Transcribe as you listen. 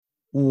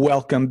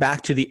Welcome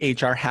back to the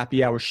HR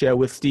Happy Hour Show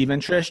with Steve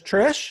and Trish.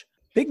 Trish,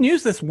 big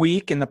news this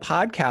week in the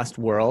podcast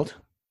world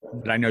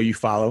that I know you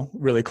follow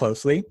really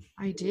closely.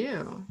 I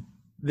do.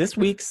 This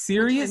week,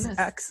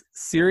 SiriusXM,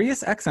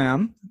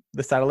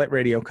 the satellite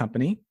radio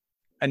company,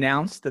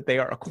 announced that they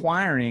are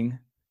acquiring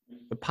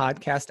the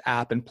podcast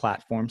app and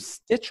platform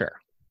Stitcher.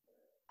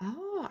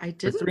 Oh, I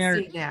didn't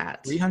see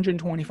that.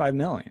 $325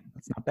 million.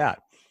 That's not bad.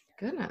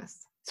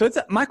 Goodness. So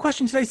my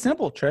question today is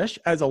simple, Trish.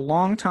 As a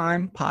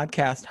longtime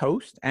podcast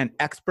host and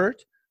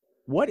expert,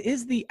 what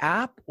is the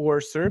app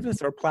or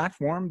service or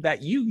platform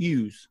that you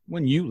use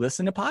when you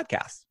listen to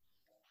podcasts?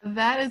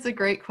 That is a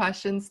great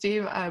question,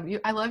 Steve.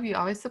 I love you.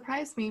 Always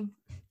surprise me.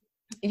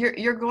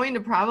 You're going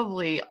to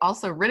probably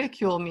also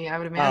ridicule me, I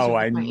would imagine,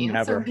 with my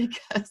answer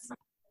because.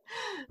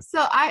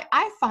 So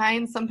I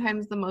find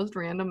sometimes the most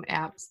random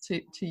apps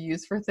to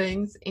use for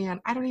things, and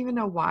I don't even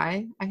know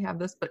why I have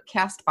this, but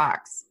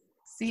Castbox.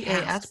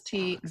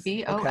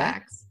 Castbox. Okay.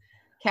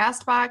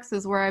 Castbox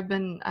is where I've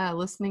been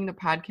listening to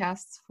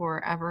podcasts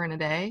forever and a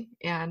day,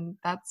 and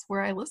that's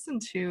where I listen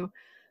to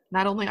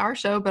not only our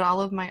show but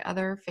all of my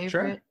other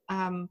favorite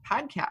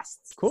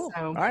podcasts. Cool.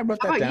 So, I wrote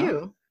that how about down.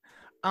 you?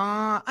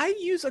 I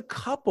use a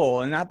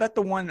couple, and I bet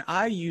the one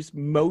I use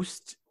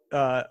most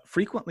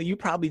frequently you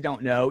probably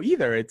don't know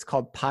either. It's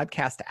called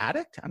Podcast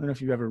Addict. I don't know if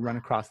you've ever run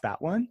across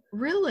that one.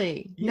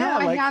 Really? Yeah,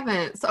 no, I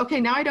haven't. So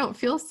okay, now I don't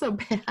feel so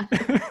bad.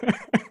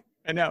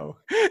 I know,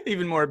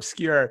 even more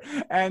obscure.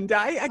 And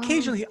I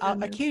occasionally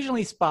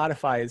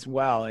Spotify as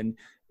well. And,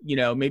 you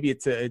know, maybe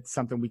it's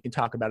something we can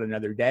talk about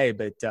another day,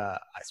 but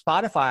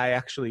Spotify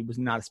actually was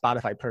not a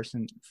Spotify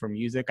person for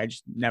music. I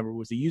just never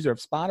was a user of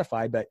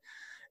Spotify, but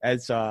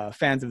as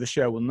fans of the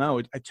show will know,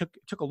 it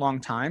took a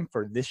long time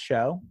for this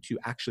show to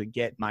actually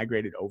get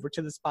migrated over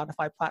to the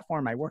Spotify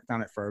platform. I worked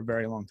on it for a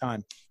very long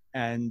time.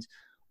 And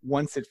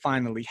once it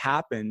finally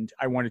happened,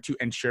 I wanted to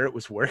ensure it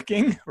was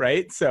working,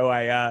 right? So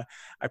I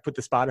put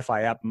the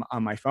Spotify app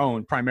on my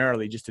phone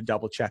primarily just to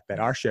double check that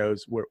our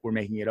shows were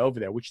making it over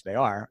there, which they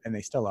are, and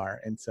they still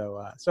are. And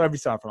so every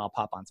so often I'll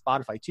pop on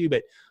Spotify too.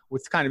 But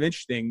what's kind of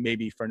interesting,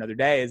 maybe for another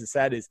day, as I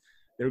said, is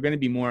there are going to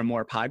be more and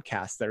more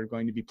podcasts that are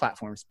going to be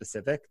platform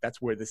specific. That's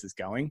where this is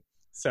going.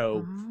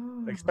 So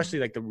especially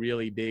like the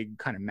really big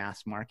kind of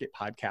mass market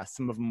podcasts,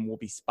 some of them will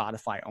be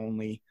Spotify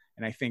only.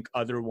 And I think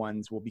other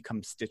ones will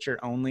become Stitcher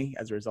only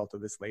as a result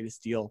of this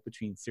latest deal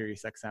between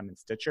SiriusXM and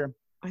Stitcher.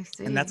 I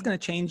see. And that's going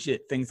to change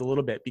things a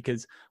little bit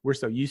because we're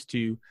so used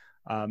to,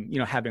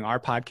 having our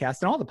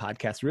podcast and all the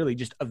podcasts really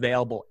just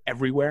available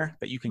everywhere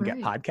that you can get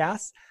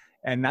podcasts.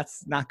 And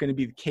that's not going to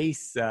be the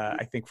case,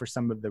 I think, for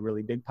some of the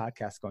really big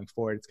podcasts going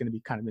forward. It's going to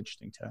be kind of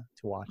interesting to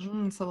watch.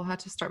 So we'll have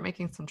to start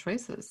making some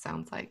choices,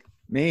 sounds like.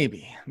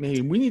 Maybe.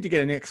 We need to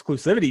get an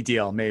exclusivity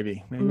deal,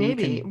 maybe.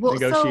 Maybe. Well,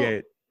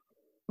 negotiate.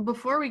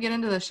 Before we get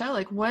into the show,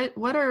 like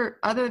what are,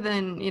 other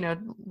than,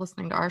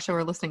 listening to our show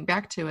or listening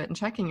back to it and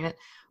checking it,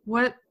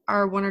 what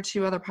are one or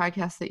two other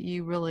podcasts that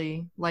you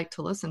really like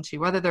to listen to,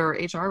 whether they're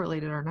HR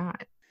related or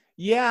not?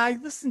 Yeah, I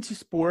listen to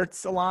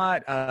sports a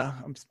lot.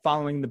 I'm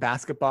following the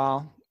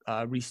basketball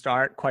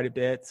restart quite a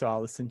bit. So I'll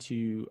listen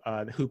to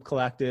the Hoop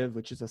Collective,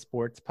 which is a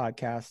sports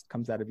podcast,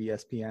 comes out of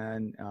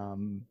ESPN,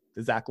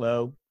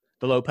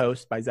 the Low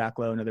Post by Zach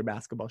Lowe, another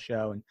basketball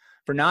show. And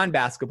for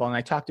non-basketball, and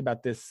I talked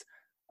about this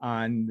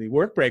on the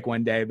work break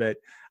one day, but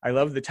I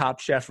love the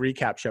Top Chef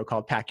recap show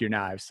called Pack Your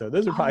Knives. So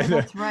those are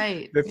probably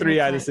the three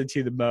I listen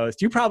to the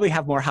most. You probably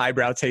have more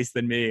highbrow taste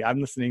than me.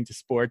 I'm listening to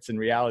sports and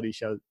reality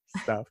show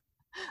stuff.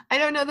 I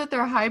don't know that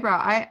they're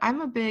highbrow. I'm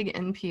a big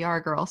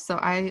NPR girl, so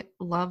I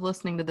love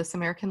listening to This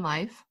American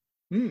Life.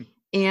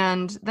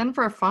 And then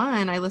for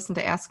fun, I listen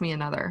to Ask Me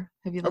Another.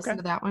 Have you listened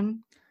to that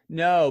one?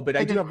 No, but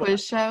I do have a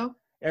quiz show.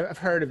 I've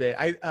heard of it.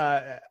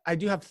 I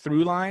do have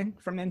Throughline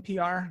from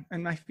NPR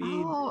in my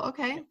feed. Oh,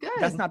 okay, good.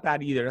 That's not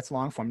bad either. That's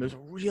long form. There's a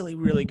really,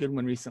 really good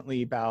one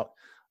recently about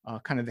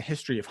kind of the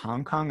history of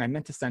Hong Kong. I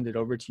meant to send it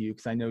over to you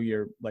because I know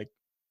you're like,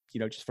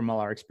 just from all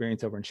our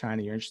experience over in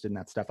China, you're interested in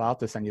that stuff. I'll have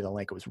to send you the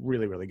link. It was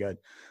really, really good.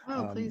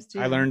 Oh, please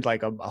do. I learned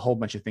like a whole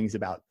bunch of things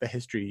about the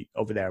history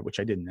over there, which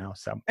I didn't know.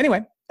 So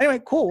anyway,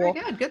 cool. Very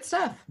good. Good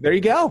stuff. There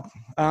you go.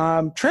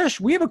 Trish,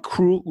 we have a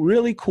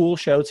really cool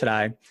show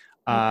today.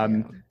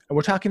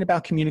 We're talking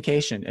about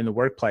communication in the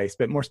workplace,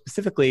 but more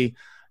specifically,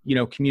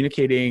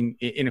 communicating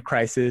in a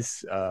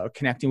crisis,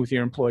 connecting with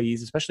your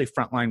employees, especially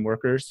frontline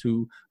workers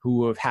who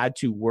have had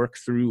to work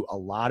through a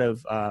lot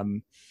of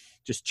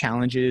just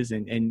challenges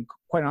and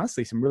quite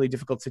honestly, some really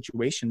difficult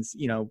situations,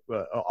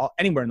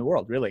 anywhere in the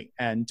world, really.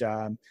 And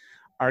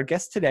our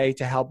guest today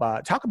to help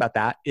talk about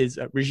that is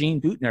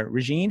Regine Büttner.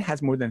 Regine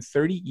has more than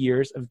 30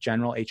 years of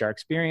general HR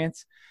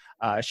experience.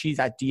 She's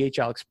at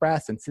DHL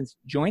Express, and since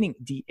joining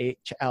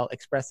DHL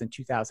Express in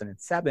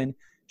 2007,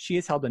 she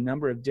has held a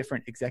number of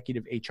different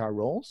executive HR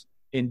roles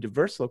in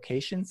diverse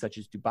locations such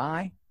as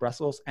Dubai,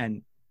 Brussels,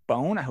 and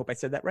Bonn. I hope I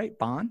said that right.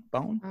 Bonn.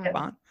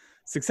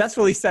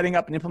 Successfully setting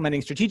up and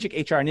implementing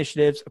strategic HR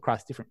initiatives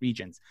across different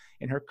regions.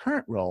 In her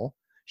current role,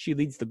 she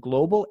leads the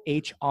global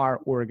HR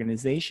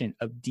organization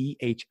of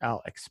DHL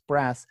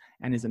Express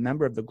and is a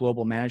member of the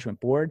Global Management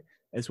Board,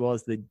 as well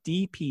as the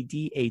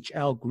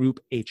DPDHL Group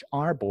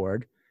HR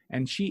Board.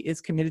 And she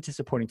is committed to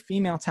supporting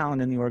female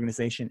talent in the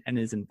organization and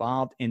is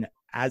involved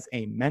as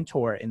a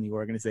mentor in the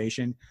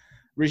organization.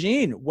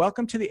 Regine,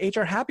 welcome to the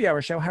HR Happy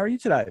Hour show. How are you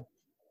today?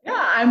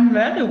 Yeah, I'm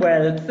very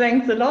well.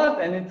 Thanks a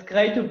lot. And it's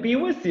great to be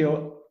with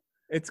you.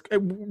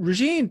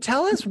 Regine,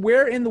 tell us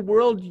where in the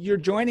world you're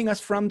joining us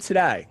from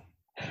today.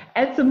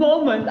 At the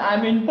moment,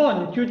 I'm in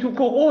Bonn due to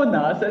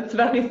Corona. So it's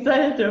very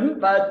seldom,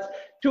 but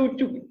due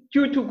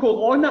to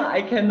Corona,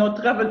 I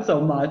cannot travel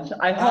so much.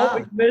 I hope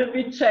it will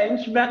be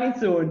changed very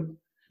soon.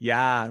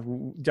 Yeah,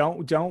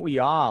 don't we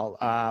all?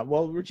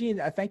 Well,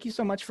 Regine, thank you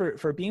so much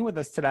for being with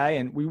us today.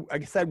 And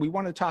like I said, we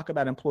want to talk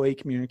about employee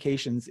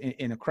communications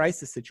in a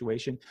crisis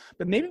situation.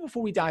 But maybe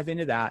before we dive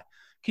into that,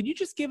 could you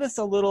just give us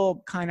a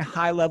little kind of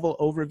high-level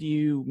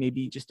overview,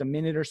 maybe just a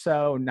minute or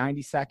so,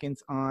 90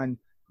 seconds on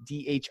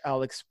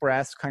DHL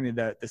Express, kind of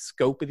the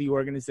scope of the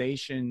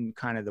organization,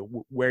 kind of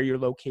where you're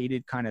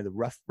located, kind of the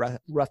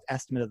rough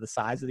estimate of the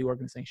size of the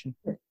organization?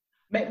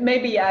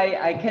 Maybe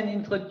I can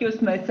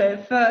introduce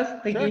myself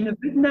first. Regine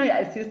Büttner,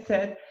 as you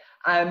said,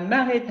 I'm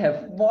married,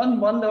 have one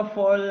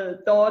wonderful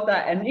daughter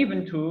and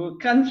even two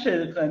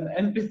grandchildren.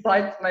 And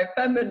besides my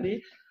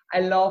family,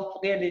 I love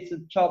really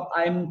the job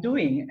I'm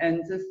doing.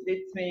 And this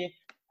leads me,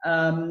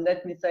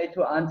 let me say,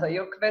 to answer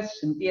your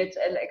question.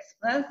 DHL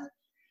Express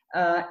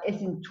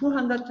is in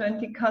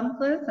 220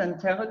 countries and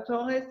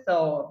territories.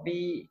 So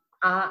we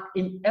are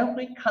in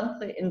every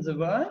country in the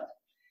world.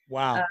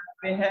 Wow.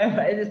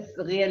 It is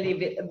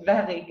really a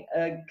very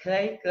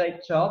great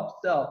job.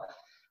 So,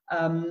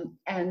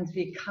 and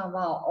we cover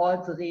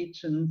all the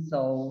regions.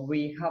 So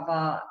we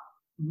cover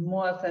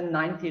more than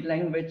 90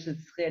 languages.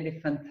 Really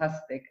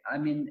fantastic. I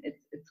mean,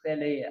 it's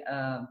really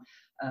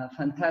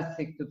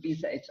fantastic to be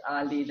the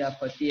HR leader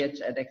for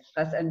DHL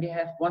Express. And we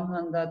have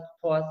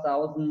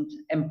 104,000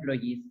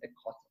 employees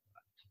across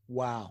the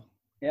world. Wow.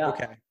 Yeah.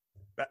 Okay.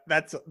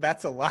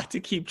 That's a lot to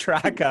keep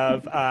track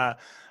of,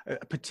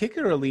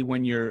 particularly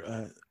when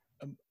you're,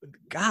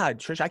 God,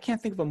 Trish, I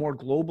can't think of a more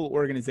global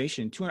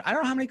organization. I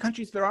don't know how many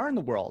countries there are in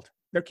the world.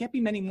 There can't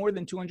be many more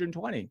than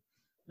 220.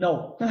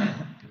 No.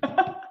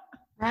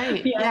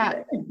 Right.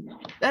 Yeah.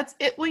 That's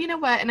it. Well, you know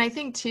what? And I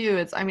think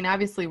too,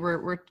 obviously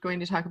we're going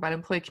to talk about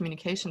employee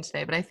communication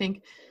today, but I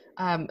think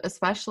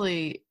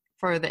especially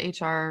for the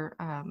HR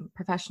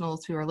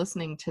professionals who are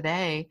listening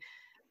today,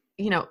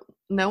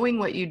 knowing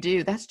what you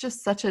do, that's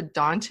just such a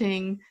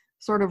daunting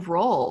sort of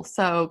role.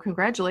 So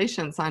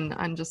congratulations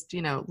on just,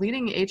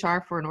 leading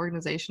HR for an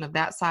organization of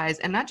that size,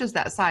 and not just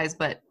that size,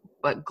 but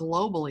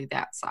globally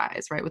that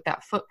size, right? With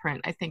that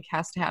footprint, I think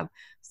has to have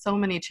so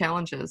many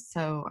challenges.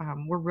 So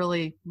we're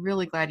really,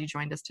 really glad you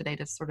joined us today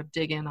to sort of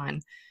dig in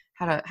on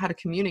how to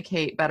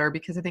communicate better,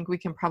 because I think we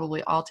can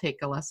probably all take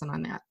a lesson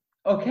on that.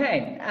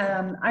 Okay.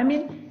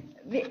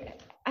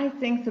 I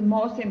think the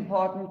most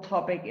important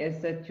topic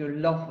is that you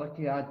love what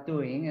you are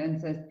doing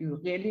and that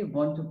you really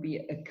want to be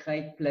a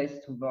great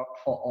place to work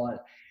for all.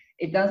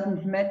 It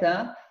doesn't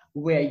matter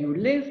where you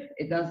live.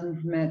 It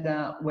doesn't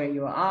matter where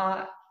you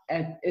are.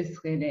 It is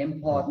really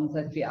important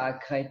that we are a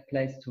great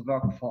place to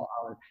work for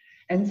all.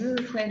 And this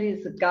is really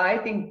the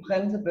guiding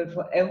principle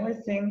for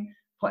everything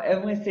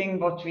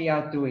what we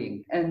are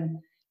doing. And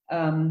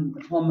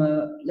from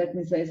a, let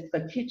me say,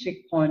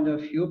 strategic point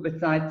of view,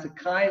 besides the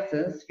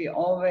crisis, we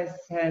always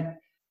had,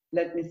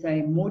 let me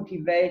say,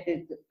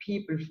 motivated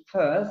people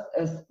first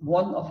as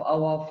one of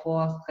our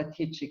 4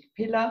 strategic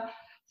pillars.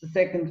 The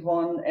second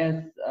one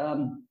is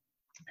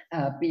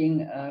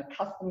being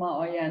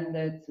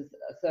customer-oriented. The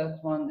third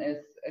one is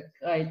a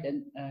great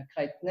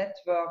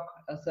network,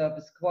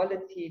 service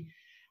quality,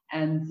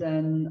 and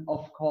then,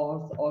 of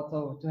course,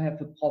 also to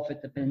have a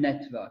profitable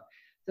network.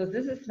 So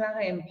this is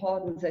very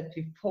important that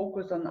we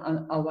focus on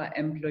our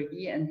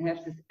employee and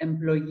have this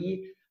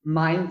employee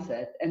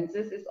mindset. And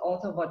this is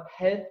also what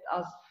helped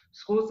us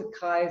through the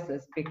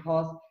crisis,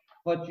 because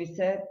what we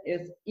said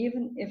is,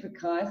 even if a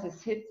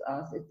crisis hits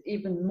us, it's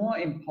even more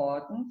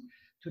important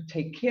to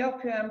take care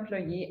of your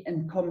employee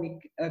and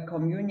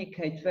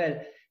communicate well,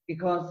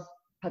 because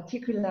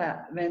particularly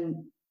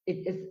when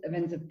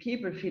the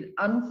people feel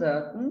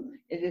uncertain,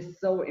 it is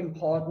so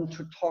important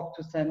to talk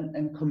to them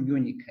and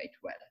communicate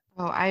well.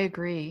 Oh, I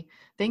agree.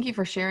 Thank you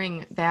for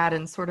sharing that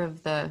and sort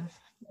of the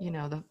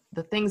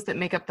things that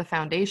make up the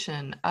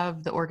foundation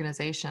of the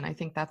organization. I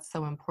think that's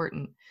so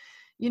important.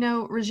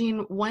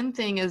 Regine, one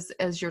thing is,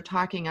 as you're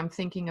talking, I'm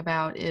thinking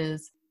about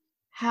is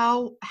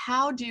how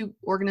do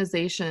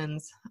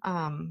organizations,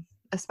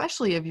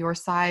 especially of your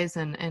size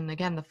and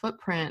again, the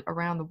footprint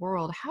around the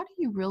world, how do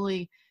you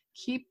really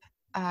keep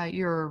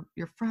your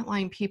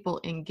frontline people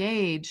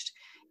engaged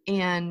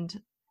and,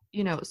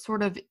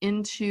 sort of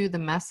into the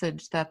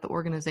message that the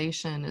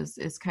organization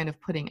is kind of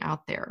putting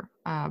out there?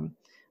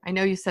 I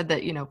know you said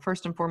that,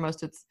 first and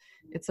foremost,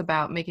 it's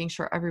about making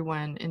sure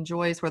everyone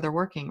enjoys where they're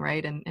working,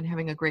 right? And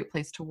having a great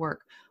place to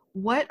work.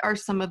 What are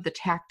some of the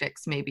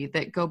tactics maybe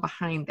that go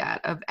behind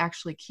that of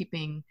actually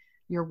keeping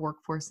your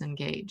workforce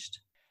engaged?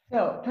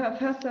 So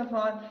first of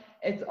all,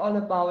 it's all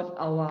about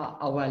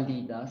our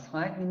leaders,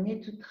 right? We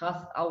need to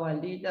trust our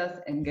leaders,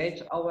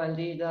 engage our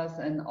leaders,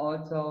 and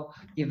also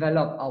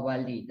develop our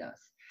leaders.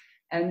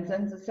 And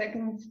then the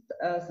second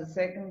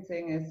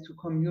thing is to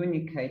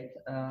communicate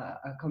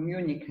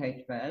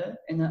well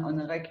on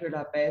a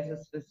regular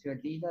basis with your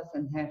leaders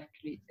and have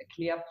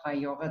clear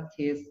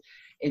priorities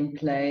in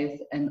place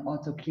and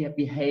also clear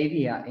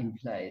behavior in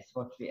place,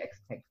 what we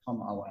expect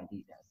from our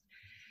leaders.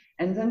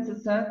 And then the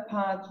third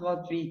part,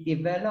 what we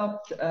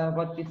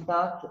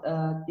start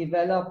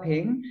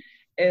developing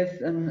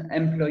is an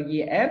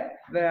employee app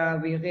where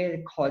we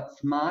really call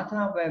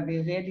Smarter, where we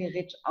really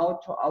reach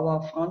out to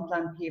our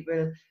frontline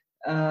people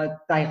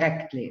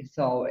directly.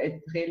 So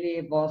it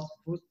really was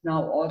pushed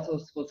now also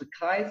through the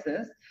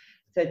crisis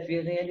that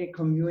we really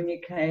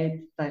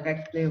communicate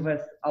directly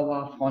with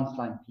our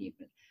frontline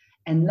people.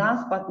 And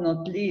last but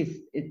not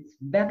least, it's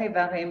very,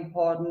 very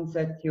important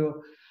that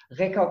you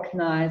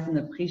recognize and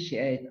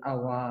appreciate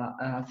our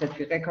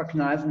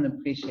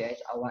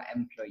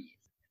employees.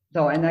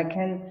 So, and I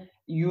can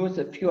use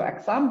a few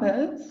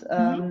examples.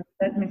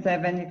 Let me say,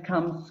 when it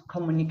comes to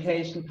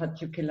communication,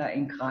 particularly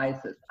in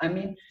crisis. I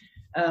mean,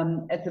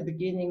 at the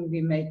beginning,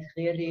 we made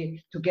really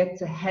to get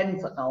the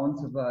hands around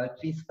the world.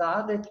 We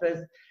started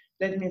with,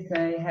 let me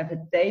say, have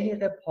a daily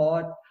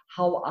report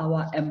how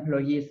our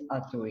employees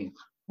are doing,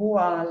 who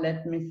are,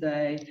 let me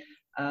say,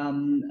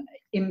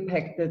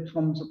 impacted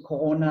from the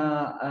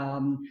corona,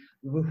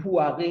 who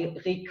are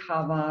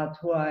recovered,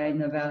 who are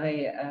in a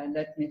very,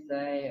 let me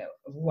say,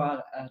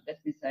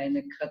 in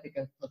a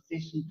critical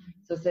position,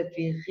 so that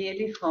we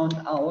really found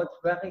out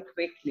very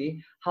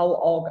quickly how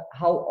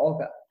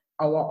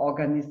our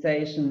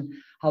organization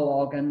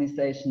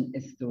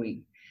is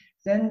doing.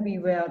 Then we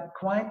were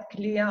quite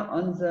clear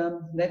on the,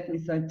 let me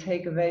say,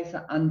 take away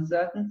the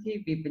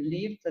uncertainty. We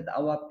believe that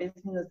our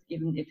business,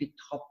 even if it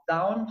dropped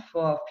down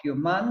for a few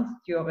months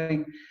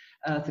during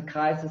the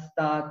crisis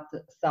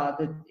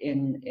started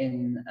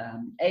in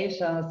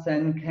Asia,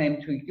 then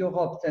came to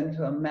Europe, then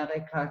to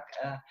America,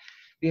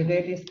 we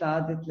really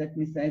started, let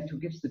me say, to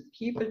give the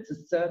people the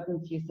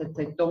certainty that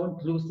they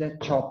don't lose their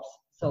jobs.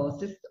 So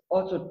this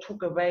also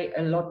took away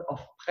a lot of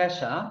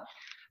pressure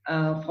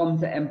from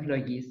the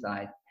employee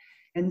side.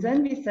 And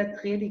then we set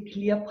really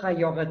clear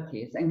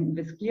priorities. And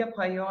with clear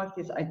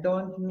priorities, I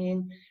don't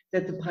mean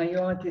that the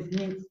priorities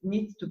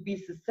needs to be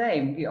the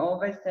same. We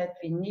always said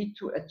we need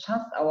to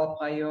adjust our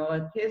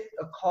priorities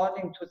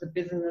according to the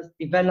business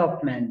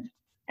development.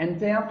 And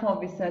therefore,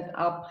 we set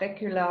up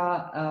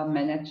regular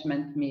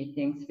management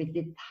meetings. We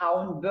did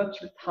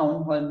virtual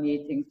town hall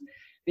meetings.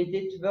 We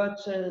did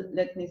virtual,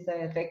 let me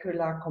say,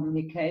 regular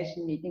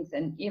communication meetings.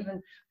 And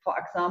even, for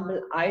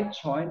example, I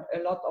joined a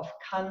lot of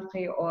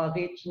country or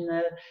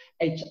regional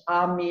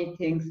HR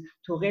meetings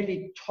to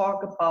really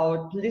talk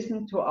about,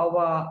 listen to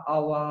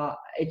our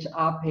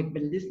HR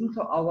people, listen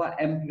to our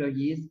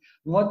employees,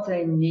 what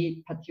they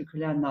need,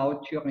 particularly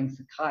now during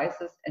the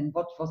crisis, and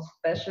what was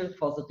special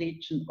for the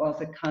region or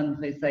the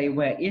country they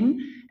were in,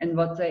 and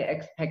what they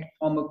expect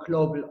from a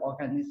global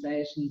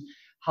organization,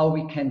 how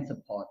we can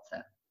support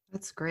them.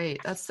 That's great.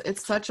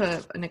 It's such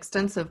an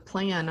extensive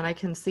plan, and I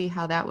can see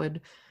how that would,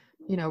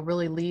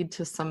 really lead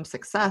to some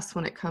success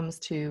when it comes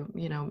to,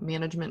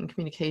 management and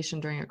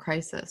communication during a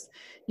crisis.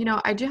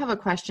 I do have a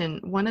question.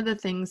 One of the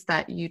things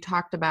that you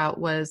talked about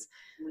was,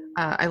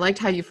 I liked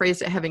how you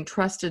phrased it, having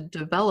trusted,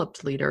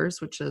 developed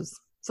leaders, which is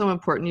so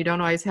important. You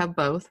don't always have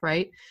both,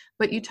 right?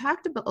 But you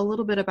talked a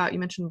little bit about, you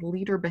mentioned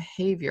leader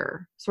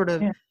behavior, sort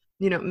of,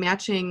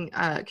 matching,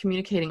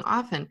 communicating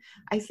often.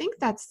 I think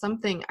that's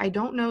something, I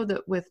don't know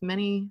that with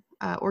many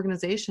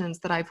organizations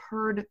that I've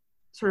heard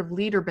sort of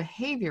leader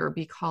behavior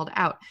be called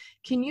out.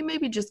 Can you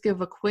maybe just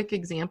give a quick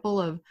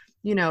example of,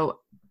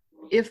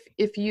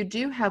 if you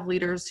do have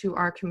leaders who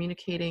are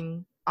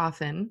communicating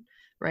often,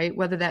 right,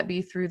 whether that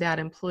be through that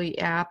employee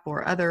app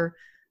or other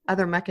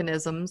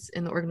mechanisms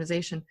in the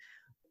organization,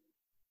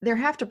 there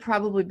have to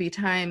probably be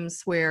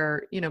times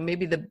where,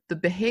 maybe the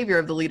behavior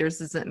of the leaders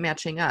isn't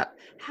matching up.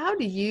 How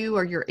do you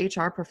or your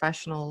HR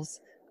professionals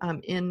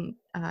in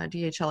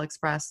DHL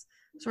Express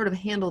sort of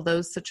handle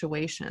those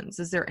situations?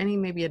 Is there any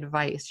maybe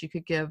advice you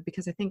could give?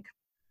 Because I think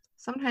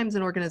sometimes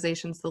in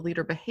organizations, the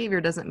leader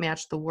behavior doesn't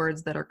match the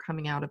words that are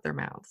coming out of their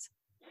mouths.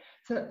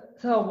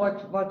 So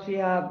what we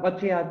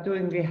are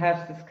doing, we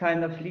have this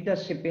kind of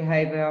leadership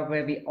behavior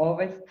where we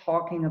always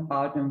talking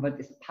about and what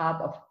is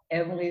part of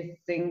every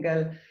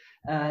single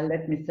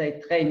let me say,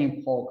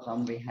 training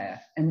program we have,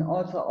 and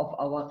also of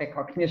our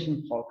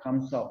recognition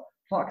program. So,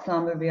 for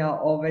example, we are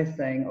always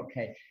saying,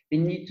 okay, we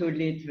need to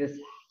lead with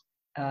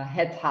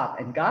head, heart,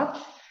 and gut.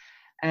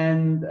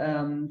 And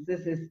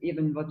this is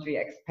even what we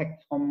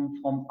expect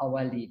from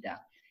our leader.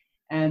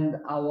 And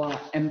our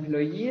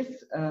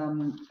employees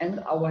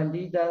and our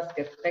leaders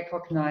get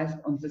recognized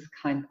on this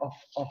kind of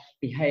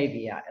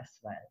behavior as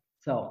well.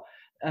 So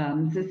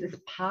this is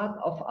part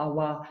of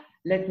our,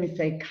 let me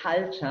say,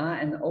 culture,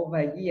 and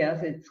over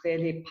years it's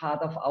really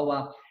part of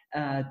our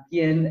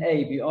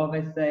DNA. We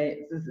always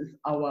say this is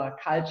our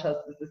culture,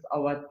 this is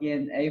our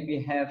DNA.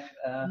 We have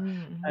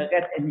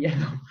red and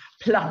yellow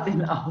blood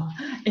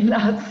in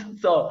us.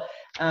 So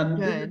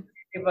this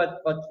is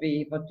what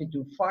we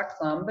do. For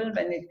example,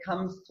 when it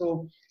comes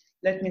to,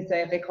 let me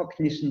say,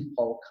 recognition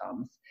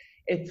programs,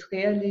 it's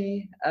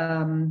really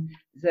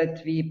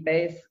that we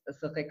base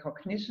the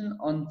recognition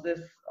on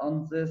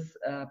this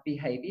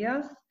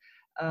behaviors.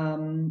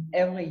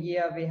 Every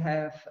year we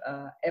have,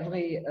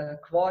 every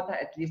quarter,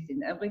 at least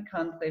in every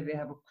country, we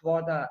have a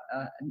quarter,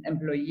 an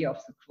employee of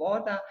the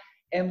quarter.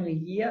 Every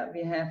year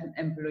we have an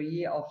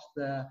employee of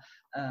the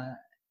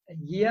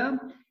year.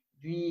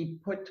 We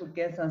put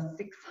together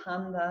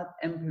 600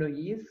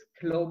 employees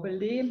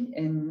globally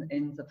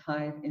in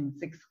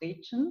 6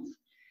 regions.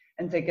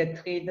 And they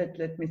get treated,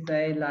 let me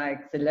say,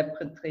 like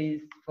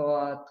celebrities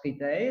for 3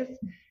 days.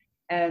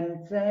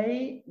 And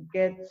they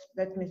get,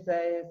 let me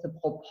say, the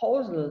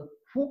proposal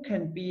who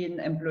can be an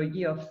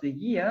employee of the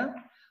year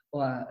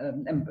or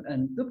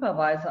a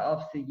supervisor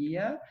of the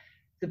year.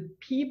 The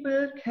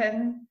people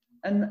can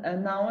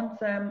announce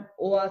them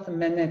or the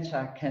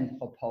manager can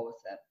propose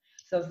them.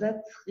 So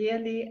that's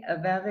really a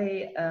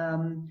very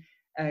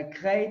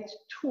great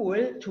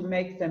tool to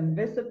make them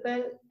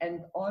visible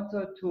and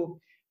also to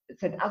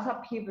that other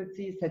people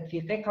see that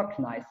we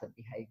recognize the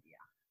behavior.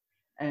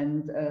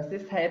 And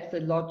this helps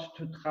a lot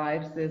to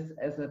drive this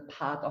as a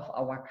part of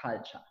our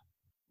culture.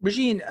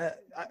 Regine,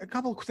 a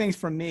couple of things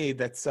from me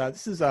that's,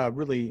 this is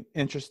really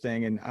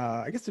interesting. And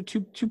I guess the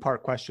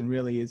two-part question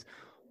really is,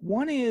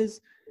 one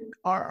is,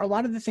 are a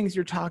lot of the things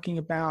you're talking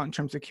about in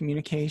terms of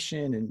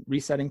communication and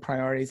resetting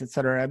priorities, et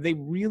cetera, have they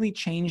really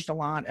changed a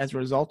lot as a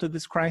result of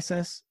this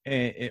crisis?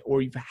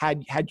 Or you've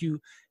had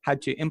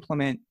to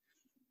implement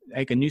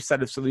like a new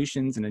set of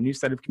solutions and a new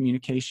set of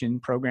communication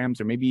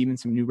programs, or maybe even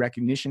some new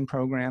recognition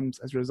programs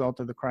as a result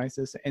of the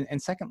crisis? And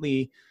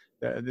secondly,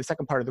 the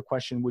second part of the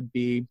question would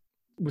be,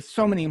 with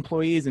so many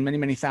employees and many,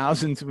 many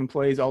thousands of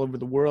employees all over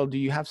the world, do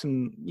you have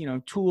some,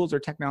 tools or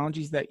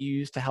technologies that you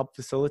use to help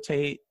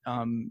facilitate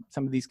some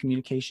of these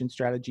communication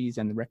strategies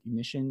and the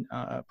recognition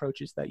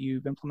approaches that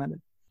you've implemented?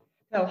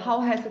 So how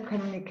has the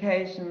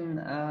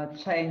communication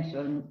changed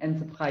and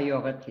the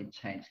priority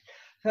changed?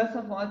 First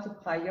of all, the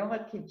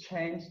priority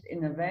changed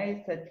in a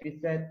way that we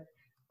said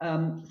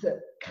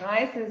the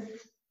crisis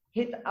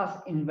hit us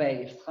in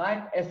waves,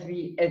 right? As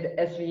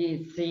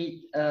we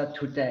see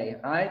today,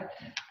 right?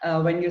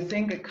 When you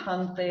think a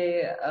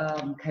country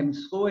came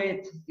through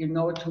it,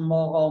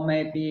 tomorrow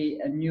maybe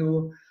a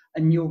new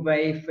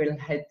wave will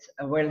hit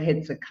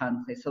the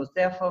country. So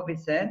therefore, we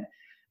said,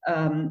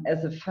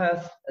 as a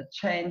first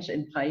change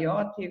in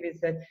priority, we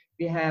said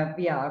we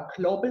are a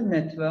global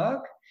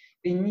network.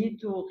 We need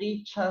to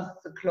readjust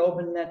the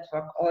global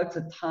network all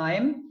the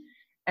time,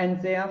 and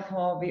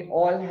therefore we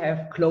all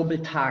have global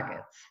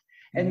targets.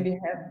 And we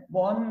have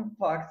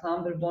for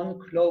example, one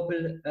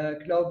global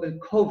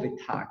COVID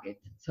target.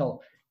 So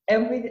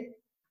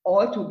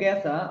all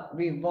together,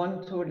 we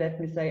want to, let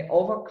me say,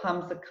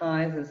 overcome the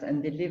crisis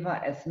and deliver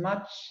as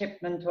much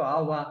shipment to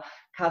our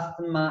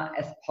customer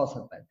as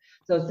possible.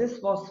 So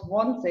this was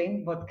one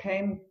thing what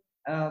came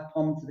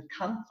from the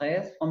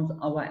countries, from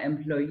our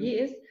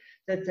employees,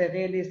 that they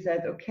really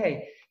said,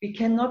 okay, we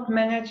cannot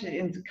manage it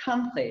in the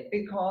country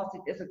because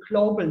it is a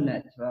global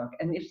network.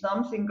 And if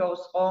something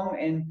goes wrong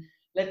in,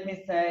 let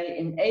me say,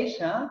 in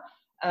Asia,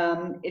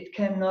 it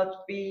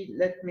cannot be,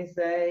 let me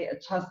say,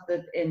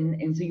 adjusted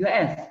in the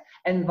US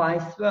and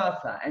vice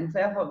versa. And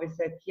therefore we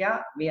said,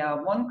 yeah, we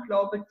are one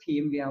global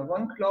team, we are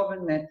one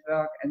global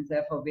network, and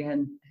therefore we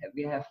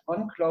have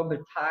one global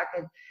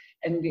target,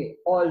 and we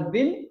all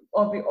win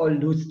or we all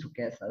lose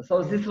together.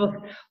 So this was,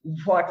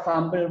 for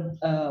example,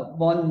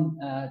 one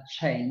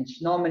change.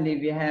 Normally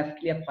we have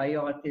clear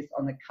priorities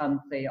on a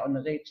country, on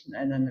a region,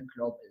 and on a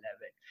global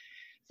level.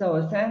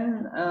 So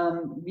then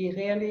we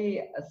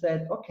really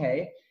said,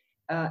 okay,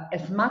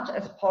 as much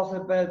as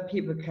possible,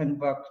 people can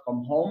work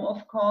from home,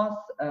 of course,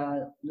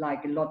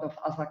 like a lot of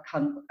other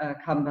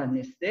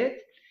companies did.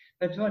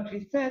 But what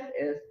we said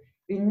is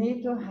we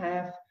need to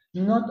have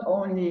not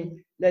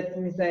only, let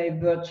me say,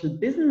 virtual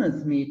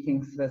business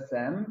meetings with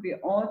them, we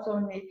also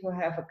need to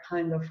have a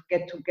kind of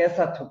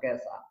get-together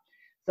together.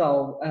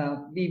 So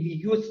we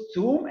used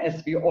Zoom,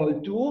 as we all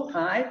do,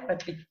 right?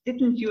 But we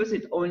didn't use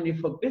it only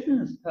for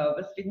business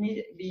purpose.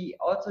 We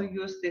also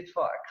used it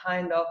for a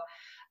kind of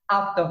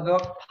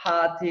after-work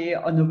party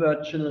in a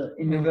virtual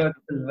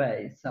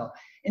way. So,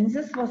 and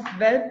this was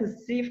well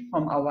perceived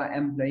from our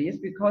employees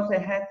because they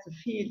had the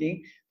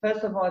feeling,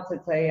 first of all,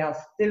 that they are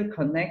still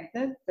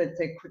connected, that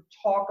they could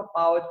talk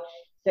about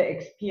their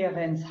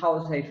experience,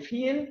 how they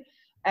feel,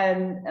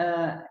 and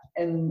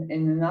in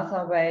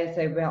another way,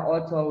 they were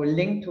also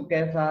linked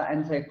together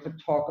and they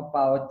could talk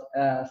about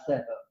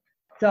the.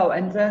 So,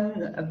 and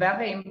then a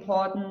very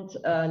important,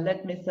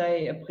 let me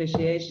say,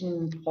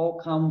 appreciation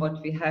program,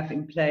 what we have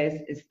in place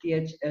is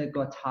DHL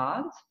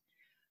Gotthard.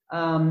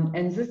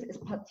 And this is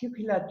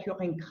particular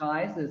during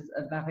crisis,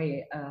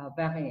 very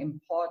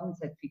important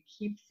that we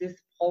keep these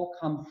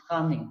programs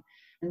running.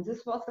 And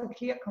this was a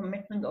clear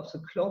commitment of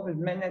the global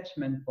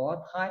management board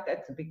right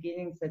at the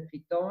beginning, that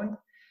we don't,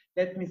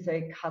 let me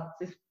say, cut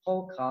these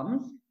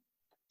programs.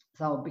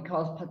 So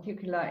because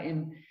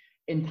particularly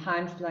in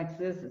times like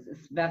this,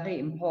 it's very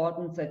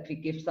important that we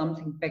give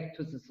something back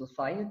to the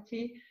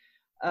society.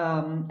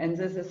 And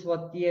this is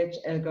what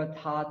DHL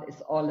Gotthard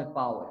is all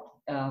about.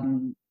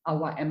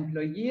 Our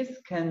employees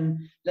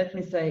can, let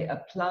me say,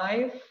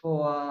 apply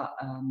for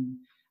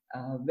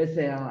with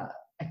their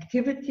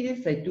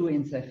activities they do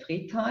in their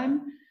free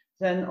time.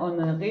 Then on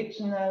a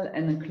regional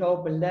and a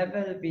global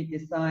level, we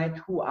decide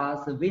who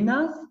are the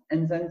winners,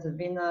 and then the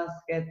winners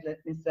get, let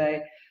me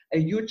say, a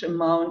huge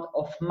amount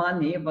of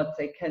money what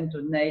they can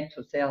donate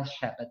to their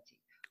charity.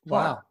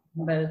 Wow.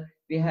 Well,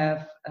 we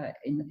have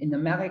in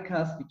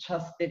Americas, we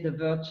just did a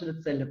virtual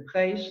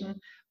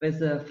celebration with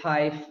the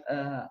 5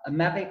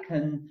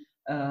 American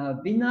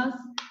winners.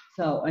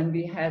 So, and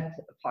we had,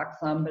 for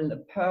example, a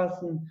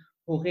person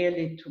who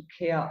really took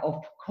care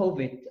of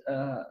COVID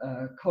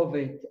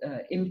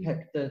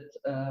impacted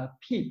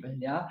people.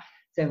 Yeah,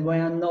 there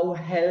were no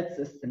health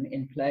system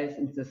in place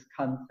in this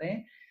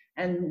country,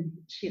 and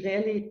she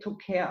really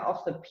took care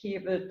of the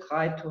people,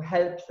 tried to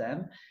help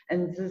them,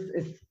 and this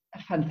is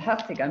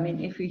fantastic. I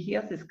mean, if you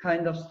hear this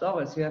kind of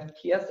stories, you have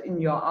tears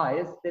in your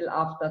eyes still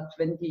after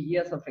 20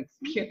 years of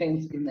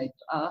experience in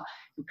HR.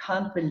 You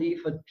can't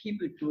believe what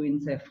people do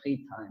in their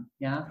free time.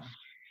 Yeah,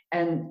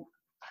 and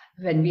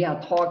when we are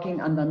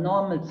talking under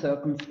normal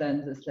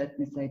circumstances, let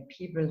me say,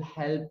 people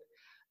help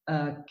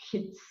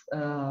kids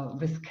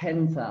with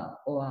cancer,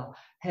 or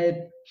help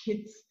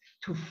kids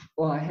to,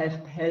 or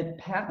help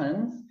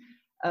parents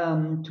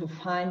to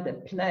find a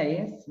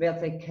place where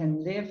they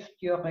can live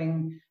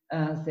during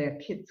their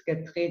kids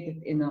get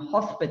treated in a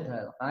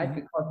hospital, right?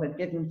 Because they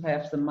didn't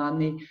have the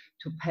money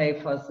to pay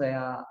for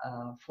their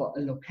for a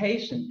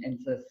location in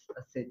this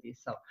city.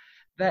 So,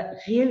 but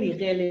really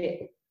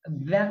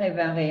very,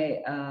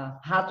 very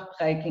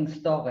heartbreaking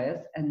stories,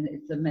 and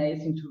it's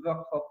amazing to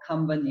work for a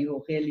company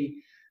who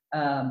really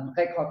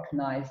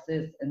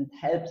recognizes and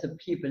helps the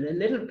people a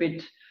little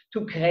bit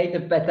to create a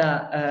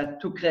better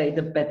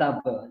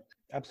world.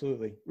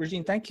 Absolutely.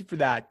 Regine, thank you for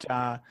that.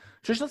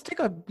 Trish, let's take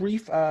a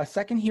brief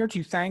second here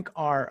to thank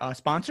our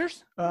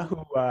sponsors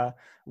who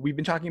we've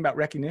been talking about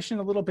recognition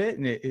a little bit,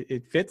 and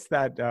it fits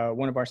that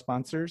one of our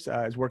sponsors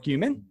is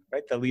WorkHuman,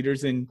 right? The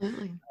leaders in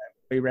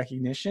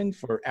recognition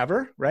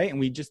forever, right? And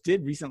we just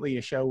did recently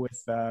a show with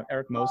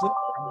Eric Mosley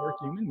from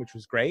WorkHuman, which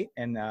was great.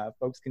 And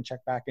folks can check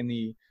back in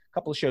the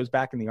couple of shows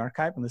back in the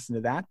archive and listen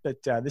to that.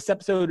 But this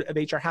episode of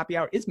HR Happy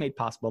Hour is made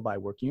possible by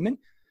WorkHuman,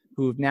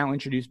 who have now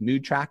introduced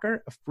Mood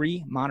Tracker, a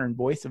free modern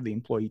voice of the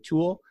employee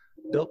tool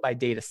built by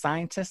data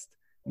scientists,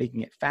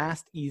 making it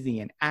fast, easy,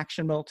 and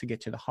actionable to get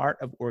to the heart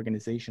of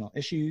organizational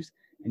issues.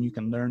 And you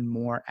can learn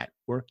more at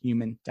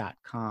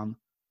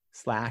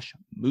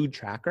workhuman.com/mood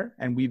tracker.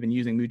 And we've been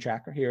using Mood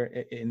Tracker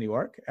here in New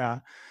York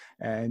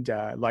and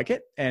like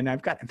it. And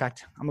I've got, in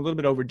fact, I'm a little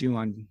bit overdue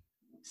on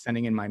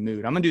sending in my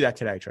mood. I'm gonna do that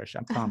today, Trish.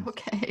 I promise.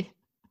 Okay.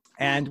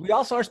 And we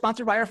also are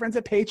sponsored by our friends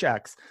at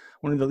Paychex,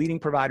 one of the leading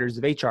providers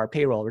of HR,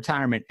 payroll,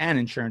 retirement, and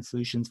insurance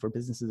solutions for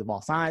businesses of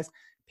all size.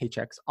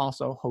 Paychex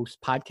also hosts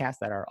podcasts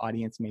that our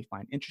audience may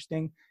find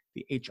interesting.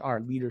 The HR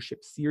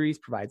Leadership Series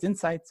provides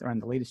insights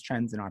around the latest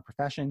trends in our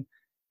profession,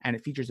 and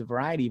it features a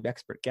variety of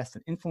expert guests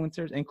and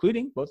influencers,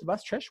 including both of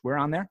us. Trish, we're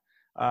on there.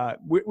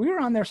 We were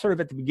on there sort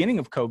of at the beginning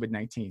of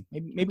COVID-19.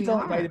 Maybe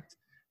they'll invite us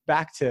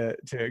back to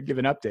give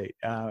an update.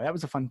 That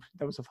was a fun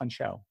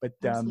show. But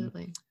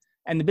absolutely.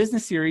 And the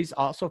business series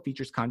also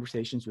features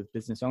conversations with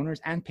business owners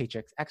and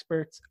Paychex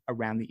experts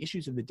around the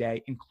issues of the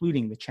day,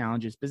 including the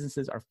challenges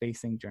businesses are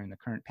facing during the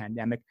current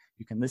pandemic.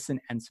 You can listen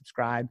and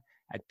subscribe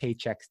at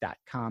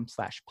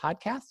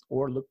paychex.com/podcast,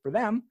 or look for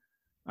them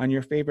on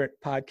your favorite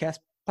podcast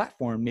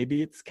platform.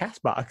 Maybe it's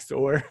Castbox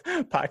or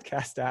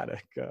Podcast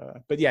Addict.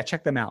 But yeah,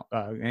 check them out.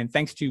 And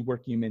thanks to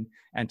WorkHuman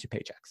and to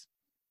Paychex.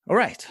 All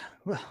right.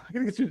 Well, I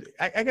gotta get through.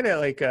 I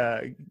gotta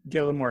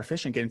get a little more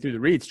efficient getting through the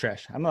reads,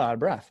 Trish. I'm out of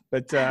breath,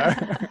 but that's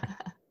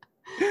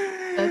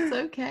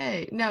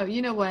okay. No,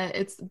 you know what?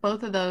 It's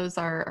both of those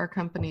are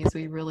companies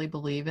we really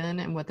believe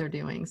in and what they're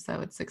doing. So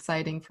it's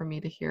exciting for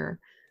me to hear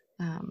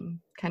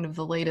kind of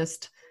the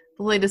latest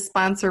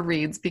sponsor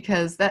reads,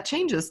 because that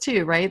changes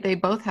too, right? They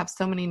both have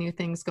so many new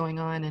things going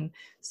on and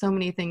so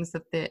many things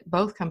that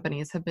both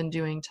companies have been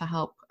doing to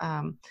help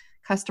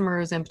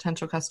customers and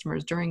potential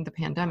customers during the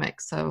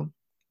pandemic. So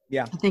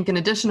yeah, I think in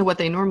addition to what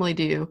they normally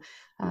do,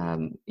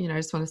 I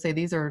just want to say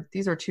these are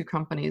two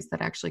companies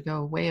that actually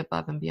go way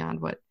above and beyond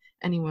what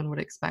anyone would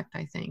expect,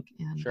 I think.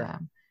 And sure.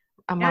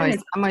 I'm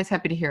always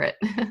happy to hear it.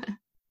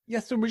 Yeah.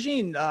 So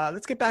Regine,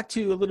 let's get back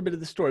to a little bit of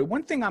the story.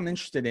 One thing I'm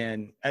interested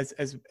in, as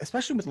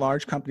especially with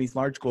large companies,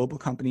 large global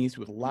companies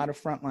with a lot of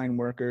frontline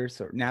workers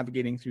or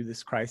navigating through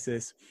this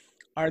crisis,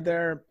 are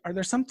there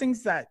some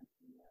things that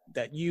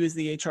you as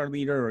the HR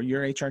leader or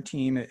your HR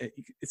team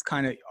is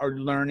kind of are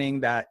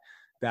learning that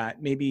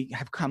maybe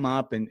have come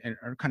up and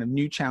are kind of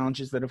new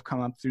challenges that have come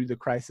up through the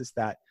crisis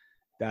that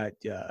that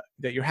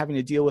you're having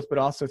to deal with, but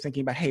also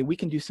thinking about, hey, we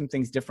can do some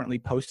things differently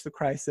post the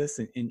crisis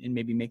and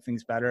maybe make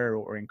things better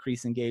or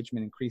increase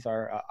engagement, increase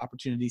our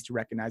opportunities to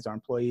recognize our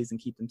employees and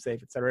keep them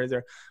safe, et cetera?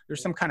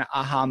 There's some kind of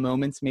aha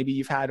moments maybe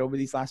you've had over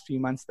these last few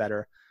months that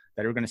are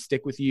going to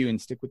stick with you and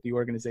stick with the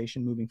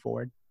organization moving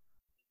forward?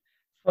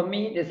 For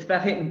me, it is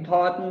very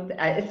important.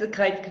 It's a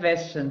great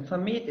question. For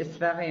me, it is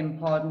very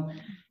important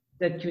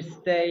that you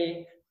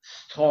stay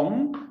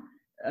strong,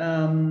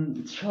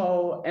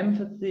 show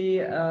empathy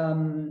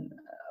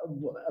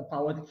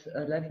about,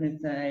 let me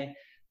say,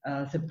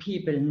 the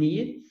people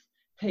needs,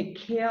 take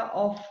care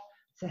of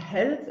the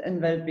health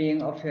and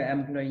well-being of your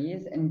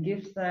employees, and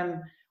give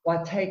them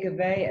or take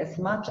away as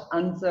much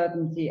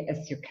uncertainty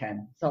as you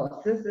can.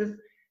 So this is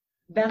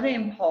very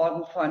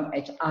important for an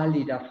HR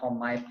leader from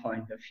my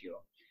point of view.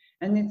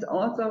 And it's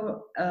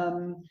also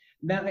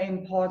very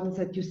important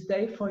that you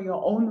stay for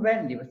your own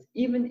values,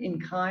 even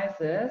in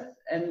crisis,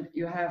 and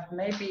you have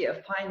maybe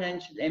a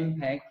financial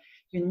impact.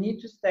 You need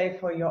to stay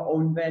for your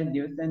own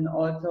values and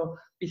also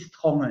be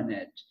strong in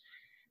it.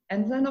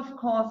 And then, of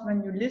course,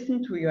 when you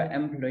listen to your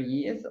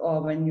employees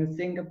or when you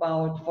think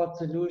about what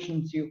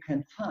solutions you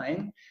can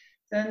find,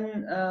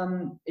 then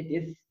it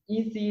is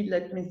easy,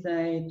 let me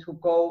say, to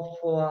go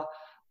for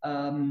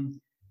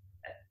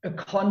a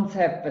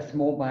concept with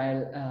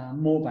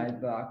mobile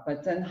work,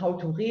 but then how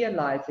to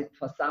realize it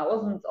for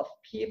thousands of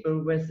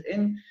people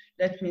within,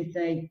 let me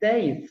say,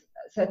 days,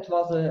 that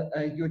was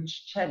a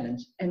huge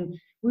challenge. And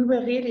we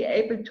were really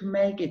able to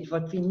make it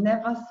what we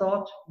never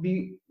thought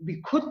we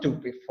could do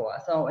before.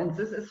 So, and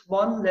this is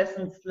one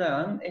lesson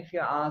learned if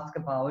you ask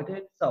about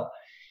it. So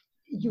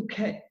you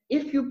can,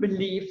 if you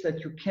believe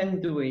that you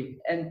can do it,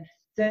 and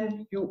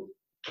then you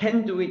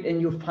can do it and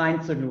you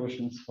find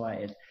solutions for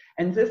it.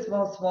 And this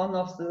was one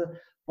of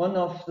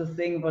the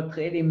things what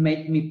really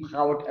made me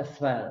proud as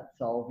well.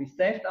 So we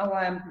saved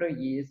our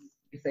employees.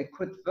 They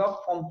could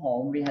work from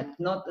home. We had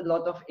not a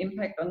lot of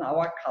impact on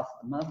our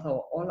customers.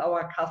 So all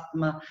our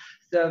customer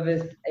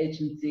service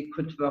agency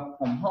could work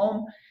from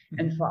home.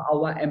 And for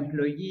our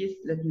employees,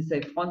 let me say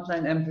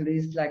frontline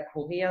employees like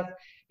couriers,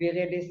 we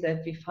really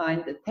said we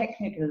find a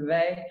technical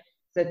way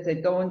that they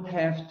don't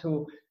have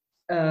to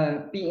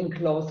be in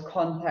close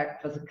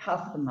contact with the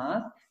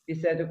customers. We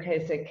said, okay,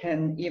 they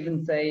can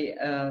even say,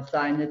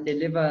 sign a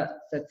deliver,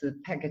 that the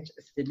package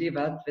is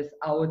delivered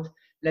without,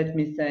 let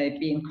me say,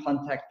 be in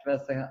contact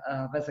with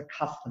the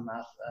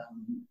customers,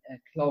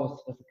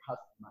 close with the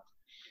customers.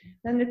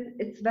 Then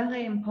it's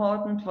very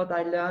important, what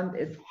I learned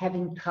is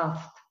having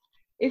trust.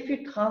 If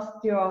you trust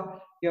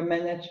your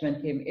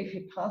management team, if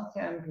you trust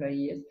your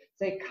employees,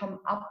 they come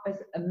up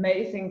with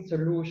amazing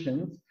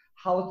solutions,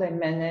 how they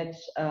manage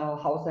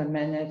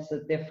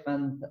the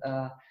different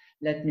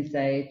let me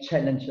say,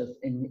 challenges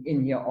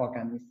in your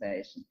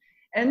organization.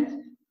 And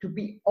to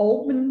be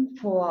open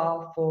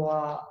for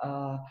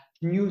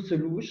new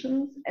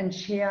solutions and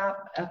share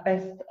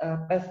best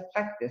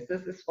practice.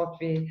 This is what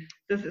we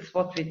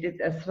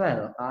did as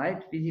well,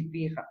 right? We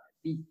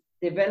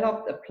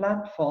developed a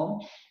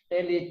platform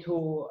really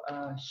to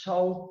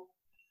show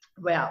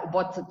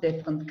what the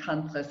different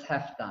countries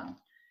have done.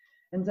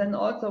 And then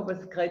also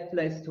with Great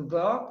Place to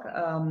Work,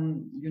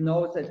 you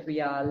know that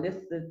we are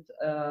listed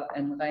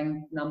and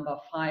ranked number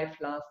 5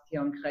 last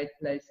year on Great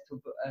Place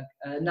to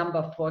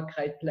number 4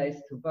 Great Place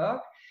to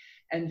Work.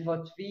 And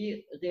what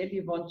we really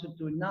want to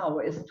do now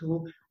is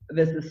to,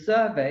 with a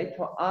survey,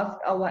 to ask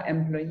our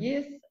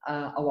employees,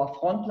 our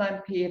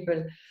frontline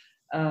people,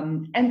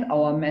 and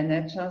our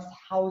managers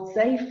how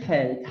they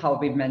felt, how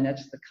we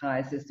managed the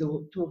crisis,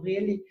 to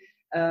really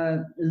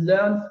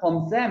learn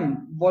from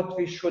them what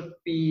we should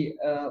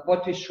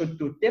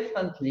do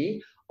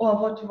differently or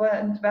what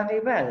went very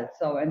well.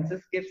 So, and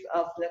this gives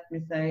us, let me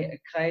say, a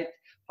great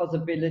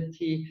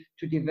possibility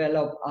to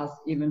develop us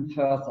even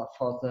further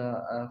for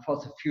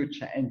the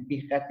future and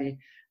be ready,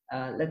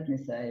 let me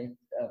say,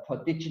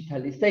 for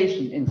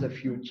digitalization in the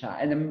future.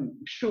 And I'm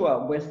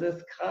sure with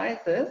this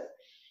crisis,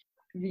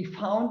 we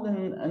found,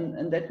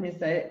 and let me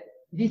say,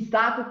 we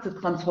started the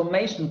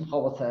transformation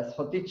process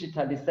for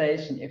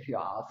digitalization, if you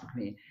ask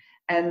me.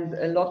 And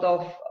a lot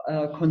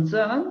of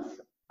concerns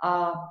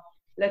are,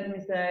 let me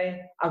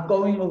say, are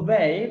going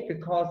away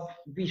because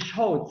we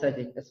showed that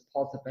it is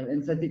possible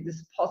and that it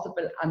is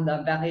possible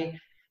under very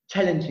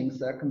challenging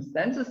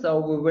circumstances. So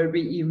we will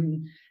be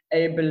even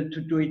able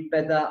to do it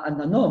better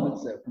under normal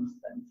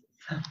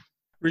circumstances.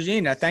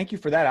 Regina, thank you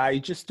for that. I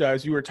just,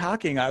 as you were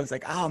talking, I was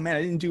like, oh man,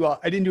 I didn't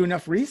do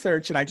enough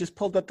research, and I just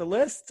pulled up the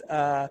list.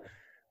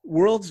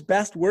 World's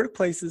Best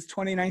Workplaces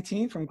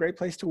 2019 from Great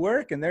Place to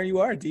Work. And there you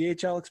are,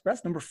 DHL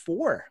Express, number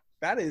 4.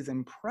 That is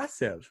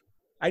impressive.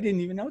 I didn't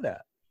even know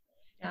that.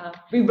 Yeah,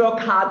 we work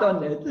hard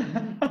on it.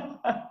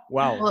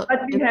 Wow.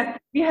 But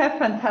we have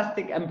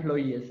fantastic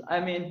employees.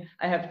 I mean,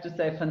 I have to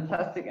say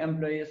fantastic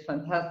employees,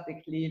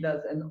 fantastic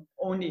leaders, and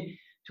only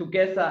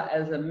together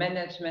as a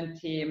management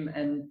team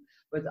and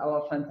with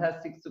our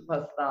fantastic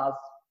superstars,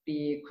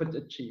 we could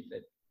achieve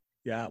it.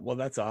 Yeah, well,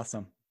 that's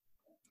awesome.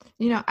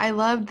 You know, I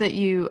love that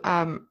you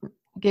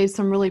gave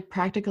some really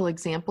practical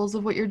examples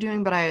of what you're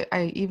doing, but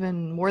I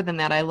even more than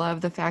that, I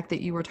love the fact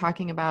that you were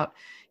talking about,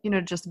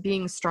 just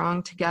being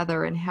strong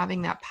together and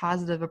having that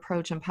positive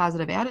approach and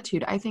positive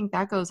attitude. I think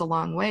that goes a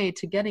long way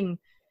to getting,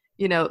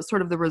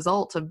 sort of the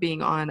result of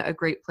being on a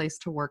great place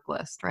to work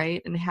list,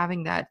 right? And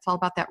having that, it's all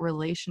about that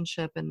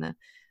relationship and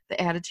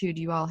the attitude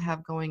you all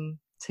have going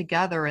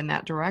together in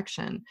that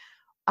direction.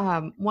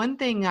 One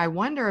thing I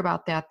wonder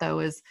about that though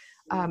is,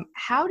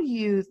 how do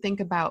you think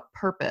about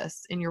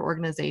purpose in your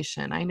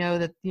organization? I know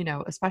that,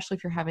 especially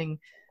if you're having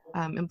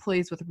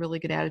employees with a really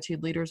good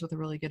attitude, leaders with a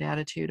really good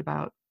attitude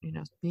about,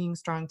 being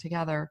strong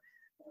together.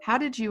 How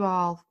did you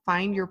all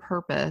find your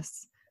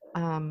purpose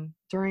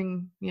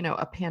during,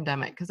 a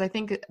pandemic? Because I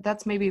think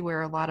that's maybe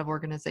where a lot of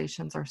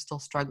organizations are still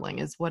struggling,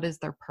 is what is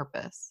their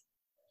purpose?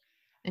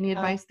 Any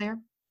advice there?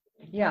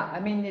 Yeah, I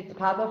mean, it's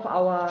part of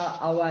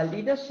our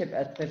leadership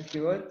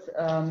attributes,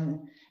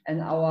 and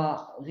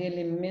our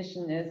really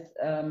mission is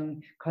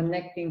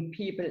connecting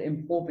people,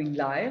 improving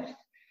lives.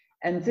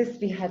 And this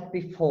we had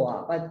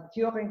before, but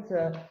during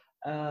the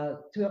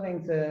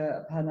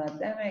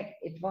pandemic,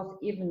 it was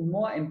even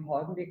more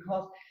important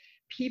because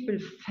people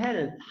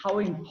felt how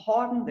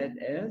important it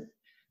is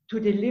to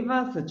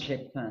deliver the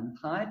shipment,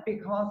 right?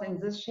 Because in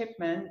this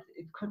shipment,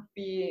 it could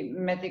be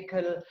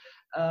medical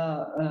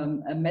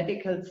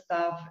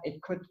stuff,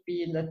 it could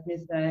be, let me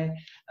say,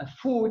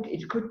 food,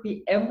 it could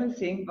be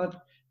everything, but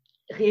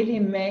really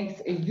makes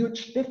a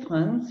huge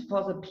difference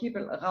for the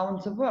people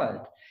around the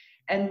world.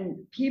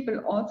 And people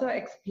also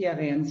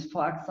experience,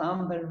 for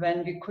example,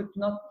 when we could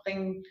not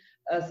bring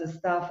the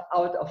stuff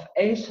out of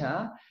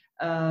Asia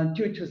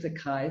due to the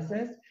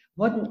crisis,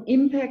 what an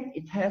impact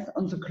it has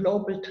on the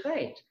global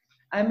trade.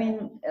 I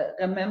mean,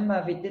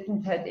 remember, we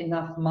didn't have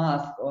enough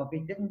masks, or we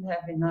didn't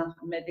have enough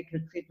medical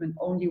treatment,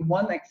 only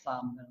one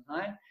example,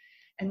 right?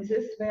 And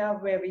this where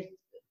we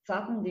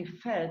suddenly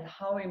felt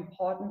how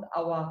important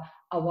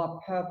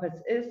our purpose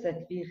is,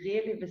 that we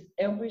really, with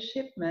every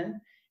shipment,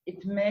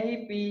 it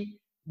may be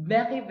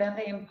very,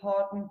 very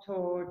important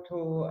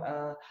to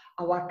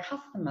our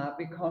customer,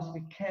 because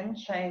we can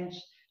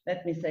change,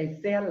 let me say,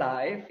 their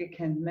life, we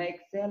can make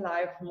their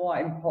life more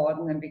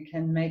important, and we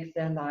can make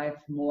their life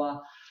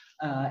more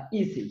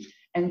easy.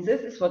 And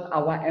this is what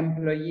our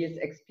employees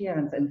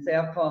experience, and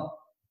therefore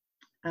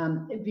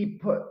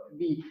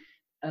we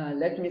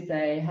let me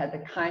say, had a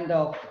kind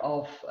of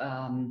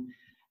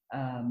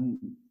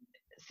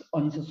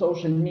on the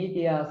social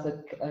media,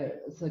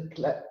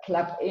 the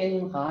club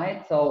in,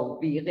 right? So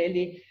we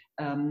really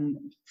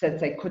said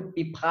they could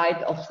be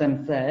proud of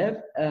themselves.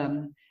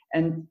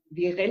 And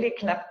we really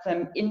clapped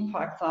them in,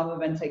 for example,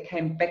 when they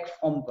came back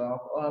from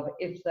work, or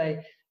if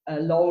they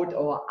load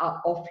or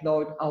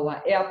offload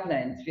our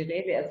airplanes. We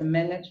really, as a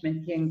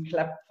management team,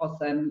 clapped for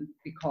them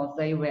because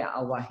they were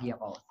our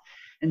heroes.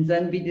 And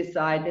then we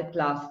decided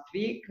last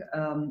week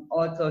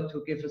also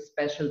to give a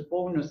special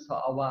bonus to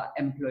our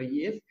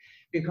employees,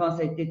 because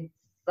they did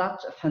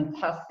such a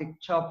fantastic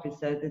job. We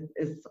said it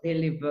is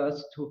really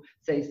worth to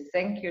say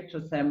thank you to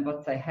them,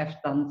 what they have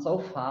done so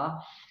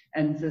far.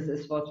 And this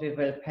is what we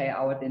will pay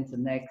out in the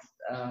next,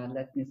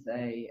 let me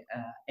say,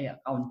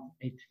 around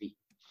 8 weeks.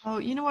 Oh,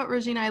 you know what,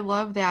 Regina, I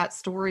love that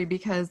story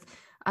because,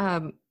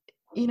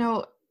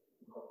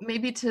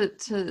 maybe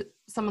to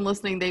someone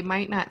listening, they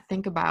might not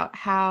think about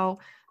how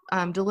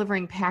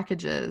delivering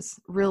packages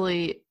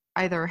really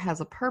either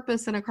has a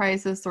purpose in a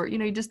crisis, or,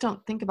 you just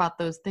don't think about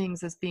those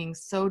things as being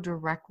so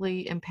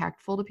directly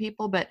impactful to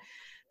people. But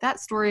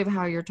that story of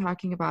how you're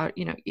talking about,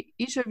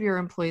 each of your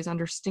employees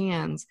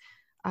understands,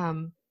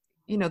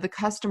 the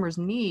customer's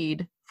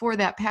need for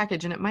that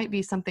package. And it might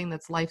be something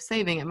that's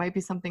life-saving. It might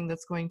be something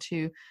that's going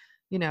to,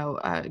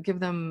 give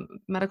them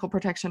medical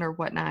protection or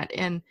whatnot.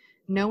 And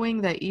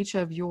knowing that each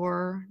of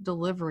your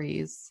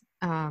deliveries,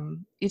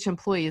 each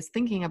employee is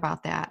thinking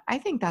about that, I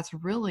think that's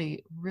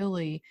really,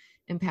 really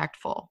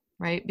impactful,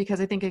 right?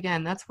 Because I think,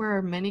 again, that's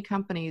where many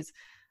companies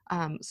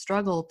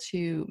struggle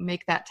to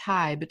make that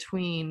tie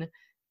between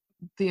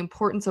the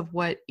importance of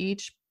what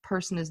each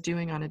person is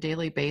doing on a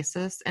daily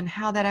basis and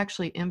how that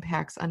actually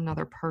impacts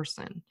another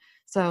person.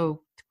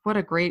 So what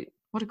a great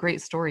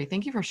story.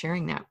 Thank you for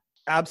sharing that.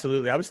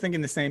 Absolutely. I was thinking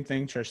the same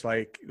thing, Trish.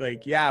 Like,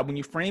 yeah, when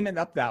you frame it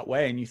up that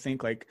way and you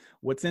think like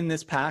what's in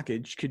this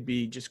package could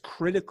be just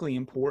critically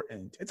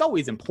important. It's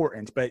always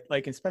important, but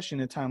like, especially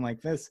in a time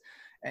like this,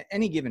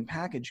 any given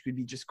package could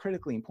be just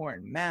critically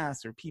important.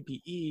 Masks or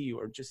PPE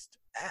or just,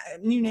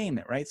 you name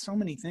it, right? So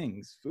many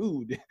things,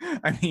 food,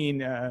 I mean,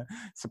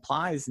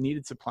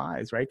 needed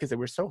supplies, right? Because they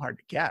were so hard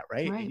to get,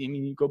 right? I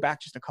mean, you go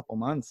back just a couple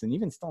months and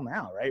even still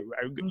now, right?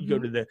 You go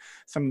to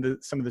some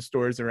of the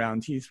stores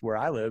around Heath where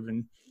I live,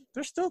 and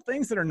there's still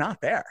things that are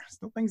not there,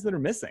 still things that are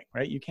missing,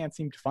 right? You can't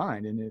seem to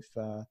find. And if,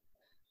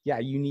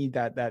 you need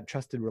that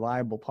trusted,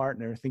 reliable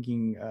partner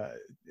thinking,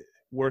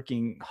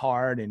 working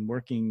hard and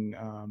working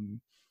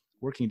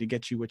to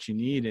get you what you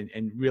need,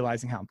 and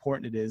realizing how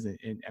important it is.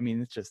 And I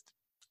mean, it's just,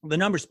 the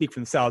numbers speak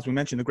for themselves. We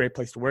mentioned the Great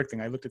Place to Work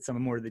thing. I looked at some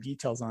more of the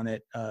details on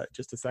it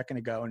just a second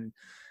ago, and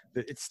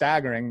it's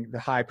staggering, the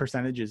high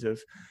percentages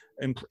of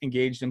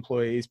engaged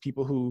employees,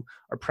 people who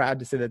are proud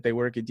to say that they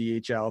work at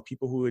DHL,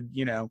 people who would,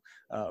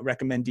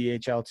 recommend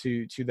DHL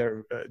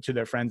to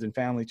their friends and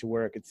family to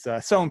work. It's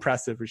so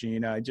impressive,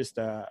 Regina.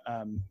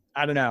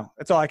 I don't know.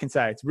 That's all I can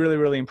say. It's really,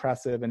 really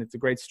impressive, and it's a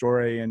great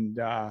story. And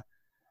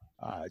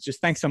just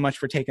thanks so much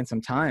for taking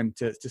some time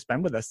to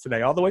spend with us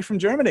today, all the way from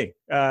Germany,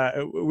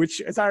 which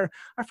is our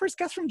first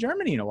guest from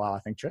Germany in a while, I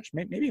think, Trish,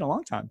 maybe in a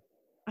long time.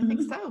 I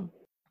think so.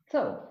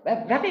 So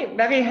very,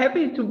 very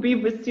happy to be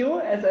with you,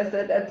 as I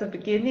said at the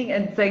beginning,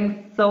 and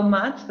thanks so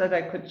much that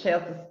I could share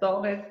the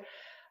stories.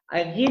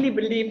 I really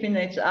believe in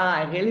HR.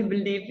 I really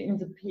believe in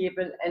the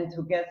people, and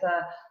together,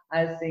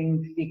 I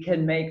think we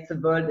can make the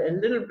world a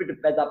little bit a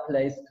better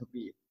place to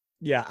be.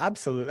 Yeah,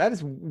 absolutely. That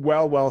is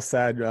well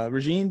said.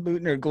 Regine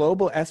Büttner,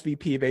 Global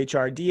SVP of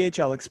HR,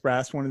 DHL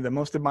Express, one of the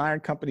most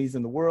admired companies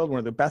in the world, one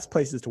of the best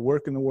places to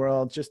work in the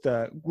world. Just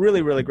a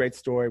really, really great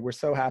story. We're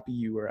so happy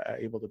you were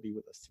able to be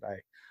with us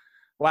today.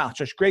 Wow,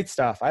 Trish, great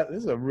stuff.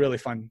 This is a really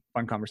fun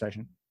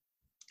conversation.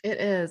 It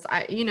is.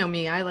 I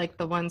like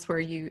the ones where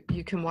you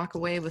can walk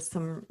away with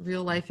some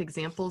real life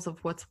examples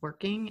of what's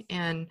working.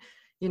 And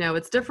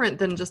it's different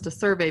than just a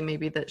survey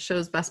maybe that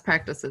shows best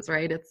practices,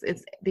 right?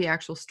 It's the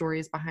actual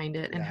stories behind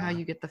it and how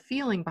you get the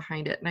feeling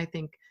behind it. And I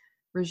think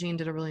Regine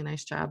did a really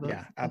nice job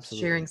of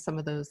sharing some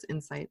of those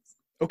insights.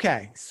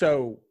 Okay,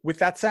 so with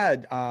that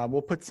said,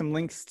 we'll put some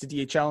links to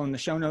DHL in the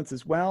show notes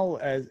as well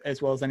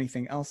as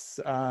anything else.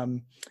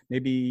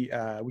 Maybe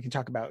we can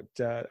talk about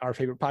our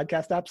favorite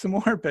podcast app some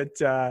more, but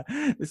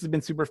this has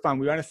been super fun.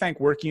 We want to thank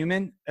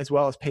WorkHuman as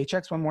well as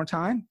Paychex one more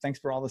time. Thanks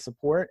for all the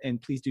support,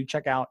 and please do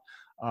check out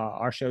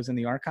our shows in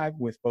the archive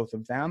with both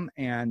of them,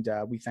 and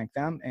we thank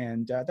them.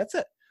 And that's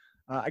it.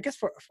 I guess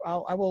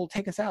I will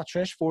take us out,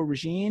 Trish. For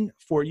Regine,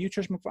 for you,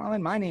 Trish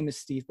McFarland, my name is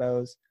Steve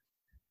Bowes.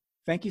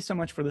 Thank you so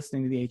much for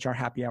listening to the HR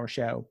Happy Hour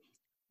Show.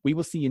 We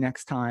will see you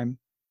next time,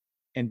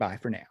 and bye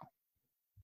for now.